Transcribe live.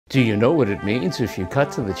Do you know what it means if you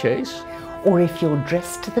cut to the chase? Or if you're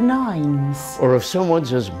dressed to the nines. Or if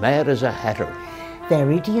someone's as mad as a hatter.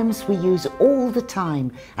 They're idioms we use all the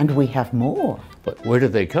time, and we have more. But where do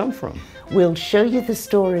they come from? We'll show you the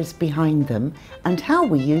stories behind them and how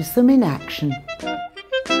we use them in action.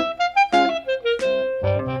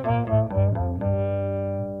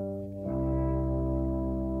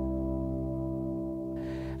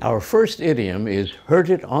 Our first idiom is heard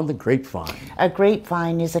it on the grapevine. A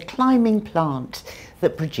grapevine is a climbing plant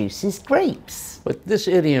that produces grapes. But this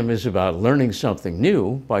idiom is about learning something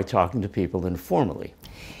new by talking to people informally.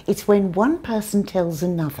 It's when one person tells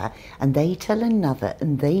another, and they tell another,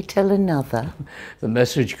 and they tell another. The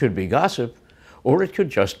message could be gossip, or it could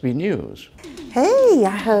just be news. Hey,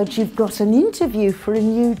 I heard you've got an interview for a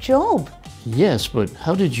new job. Yes, but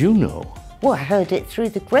how did you know? Well, I heard it through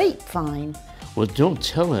the grapevine. Well, don't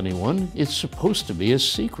tell anyone. It's supposed to be a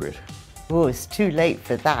secret. Oh, it's too late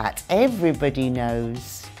for that. Everybody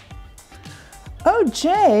knows. Oh,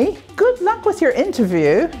 Jay, good luck with your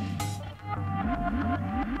interview.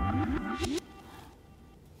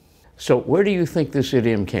 So where do you think this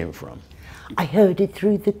idiom came from? I heard it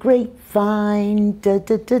through the grapevine, da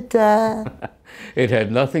da da da. It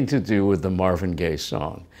had nothing to do with the Marvin Gaye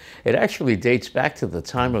song. It actually dates back to the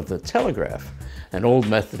time of the telegraph, an old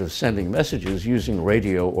method of sending messages using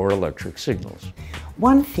radio or electric signals.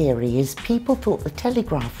 One theory is people thought the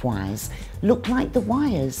telegraph wires looked like the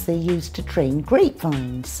wires they used to train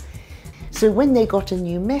grapevines. So when they got a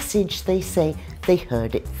new message, they say they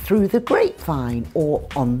heard it through the grapevine or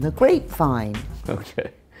on the grapevine.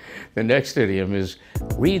 Okay. The next idiom is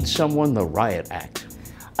read someone the riot act.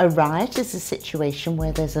 A riot is a situation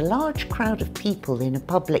where there's a large crowd of people in a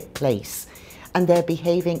public place and they're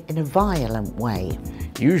behaving in a violent way.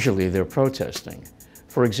 Usually they're protesting.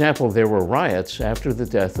 For example, there were riots after the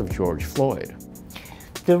death of George Floyd.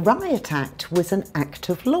 The Riot Act was an act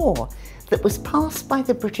of law that was passed by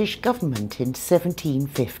the British government in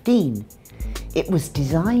 1715. It was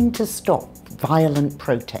designed to stop violent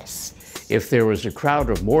protests. If there was a crowd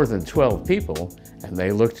of more than 12 people and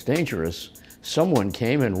they looked dangerous, someone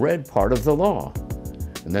came and read part of the law.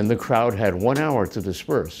 And then the crowd had 1 hour to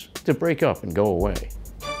disperse, to break up and go away.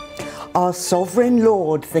 Our sovereign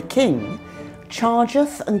lord, the king,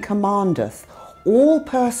 chargeth and commandeth all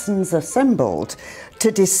persons assembled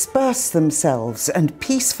to disperse themselves and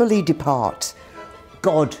peacefully depart.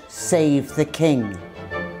 God save the king.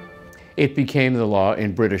 It became the law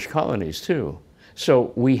in British colonies too.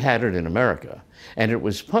 So we had it in America, and it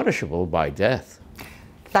was punishable by death.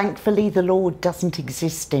 Thankfully, the law doesn't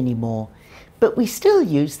exist anymore, but we still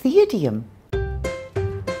use the idiom.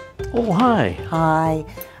 Oh, hi. Hi.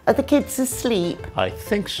 Are the kids asleep? I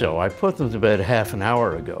think so. I put them to bed half an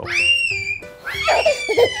hour ago.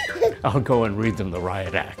 I'll go and read them the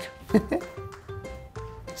riot act.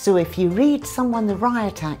 So if you read someone the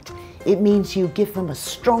riot act, it means you give them a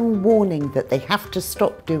strong warning that they have to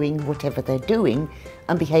stop doing whatever they're doing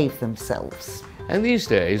and behave themselves. And these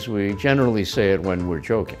days, we generally say it when we're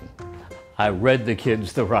joking. I read the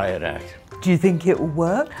kids the riot act. Do you think it will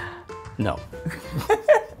work? No.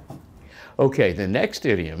 Okay, the next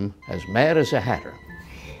idiom, as mad as a hatter.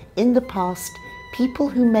 In the past, people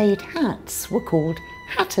who made hats were called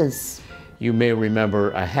hatters. You may remember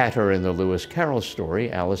a hatter in the Lewis Carroll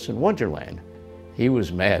story, Alice in Wonderland. He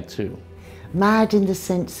was mad too. Mad in the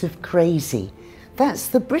sense of crazy. That's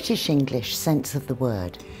the British English sense of the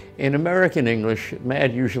word. In American English,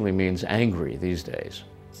 mad usually means angry these days.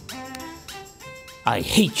 I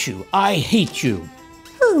hate you. I hate you.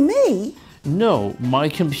 Who, me? No, my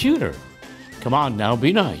computer. Come on now,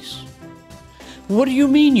 be nice. What do you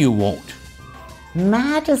mean you won't?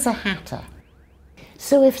 Mad as a hatter.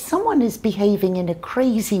 So if someone is behaving in a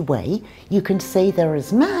crazy way, you can say they're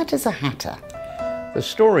as mad as a hatter. The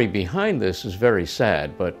story behind this is very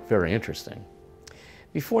sad, but very interesting.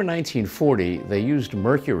 Before 1940, they used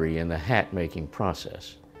mercury in the hat-making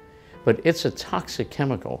process. But it's a toxic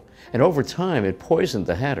chemical, and over time it poisoned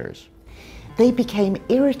the hatters. They became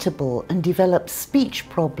irritable and developed speech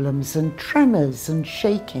problems and tremors and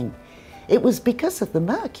shaking. It was because of the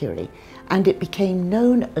mercury, and it became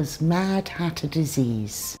known as Mad Hatter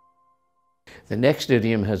disease. The next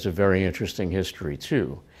idiom has a very interesting history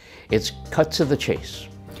too. It's cut to the chase.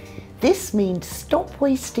 This means stop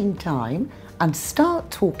wasting time and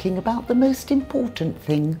start talking about the most important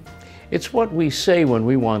thing. It's what we say when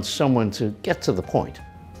we want someone to get to the point.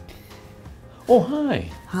 Oh, hi.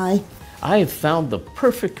 Hi. I have found the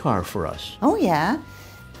perfect car for us. Oh, yeah?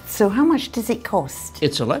 So how much does it cost?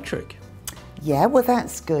 It's electric. Yeah, well,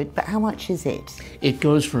 that's good, but how much is it? It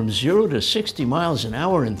goes from 0 to 60 miles an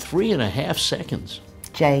hour in 3.5 seconds.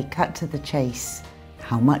 Jay, cut to the chase.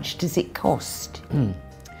 How much does it cost?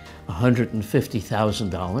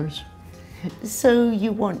 $150,000. So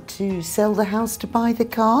you want to sell the house to buy the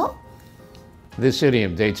car? This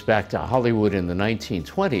idiom dates back to Hollywood in the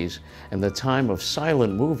 1920s and the time of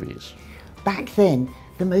silent movies. Back then,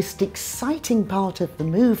 the most exciting part of the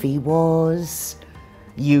movie was,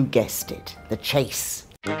 you guessed it, the chase.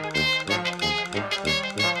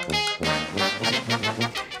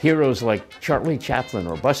 Heroes like Charlie Chaplin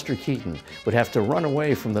or Buster Keaton would have to run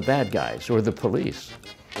away from the bad guys or the police.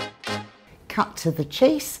 Cut to the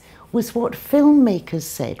chase was what filmmakers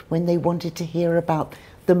said when they wanted to hear about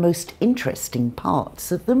the most interesting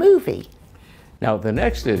parts of the movie. Now, the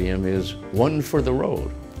next idiom is one for the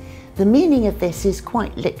road. The meaning of this is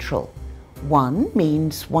quite literal. One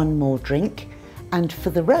means one more drink, and for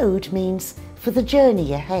the road means for the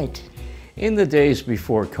journey ahead. In the days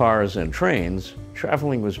before cars and trains,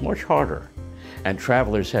 traveling was much harder, and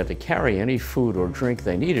travelers had to carry any food or drink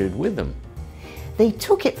they needed with them. They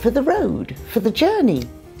took it for the road, for the journey.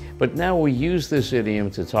 But now we use this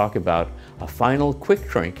idiom to talk about a final quick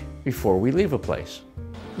drink before we leave a place.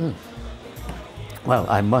 Well,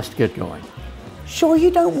 I must get going. Sure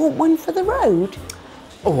you don't want one for the road?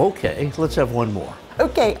 Oh, okay. Let's have one more.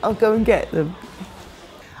 Okay, I'll go and get them.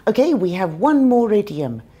 Okay, we have one more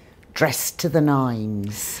idiom. Dressed to the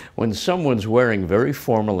nines. When someone's wearing very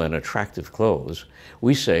formal and attractive clothes,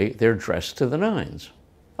 we say they're dressed to the nines.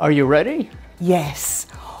 Are you ready? Yes.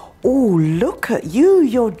 Oh, look at you.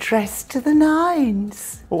 You're dressed to the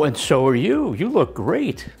nines. Oh, and so are you. You look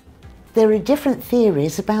great. There are different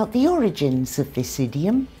theories about the origins of this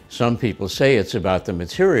idiom. Some people say it's about the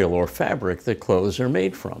material or fabric that clothes are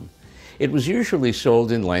made from. It was usually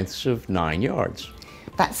sold in lengths of 9 yards.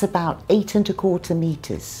 That's about 8¼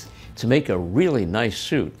 meters. To make a really nice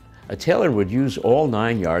suit, a tailor would use all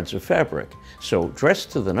 9 yards of fabric. So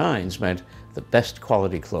dressed to the nines meant the best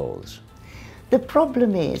quality clothes. The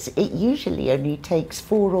problem is it usually only takes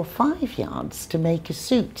 4 or 5 yards to make a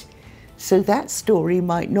suit. So that story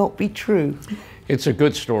might not be true. It's a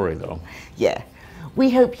good story, though. Yeah. We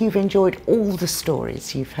hope you've enjoyed all the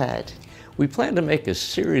stories you've heard. We plan to make a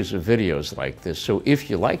series of videos like this, so if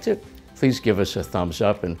you liked it, please give us a thumbs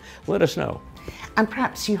up and let us know. And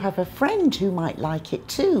perhaps you have a friend who might like it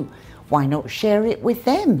too. Why not share it with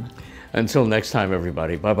them? Until next time,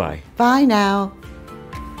 everybody. Bye-bye. Bye now.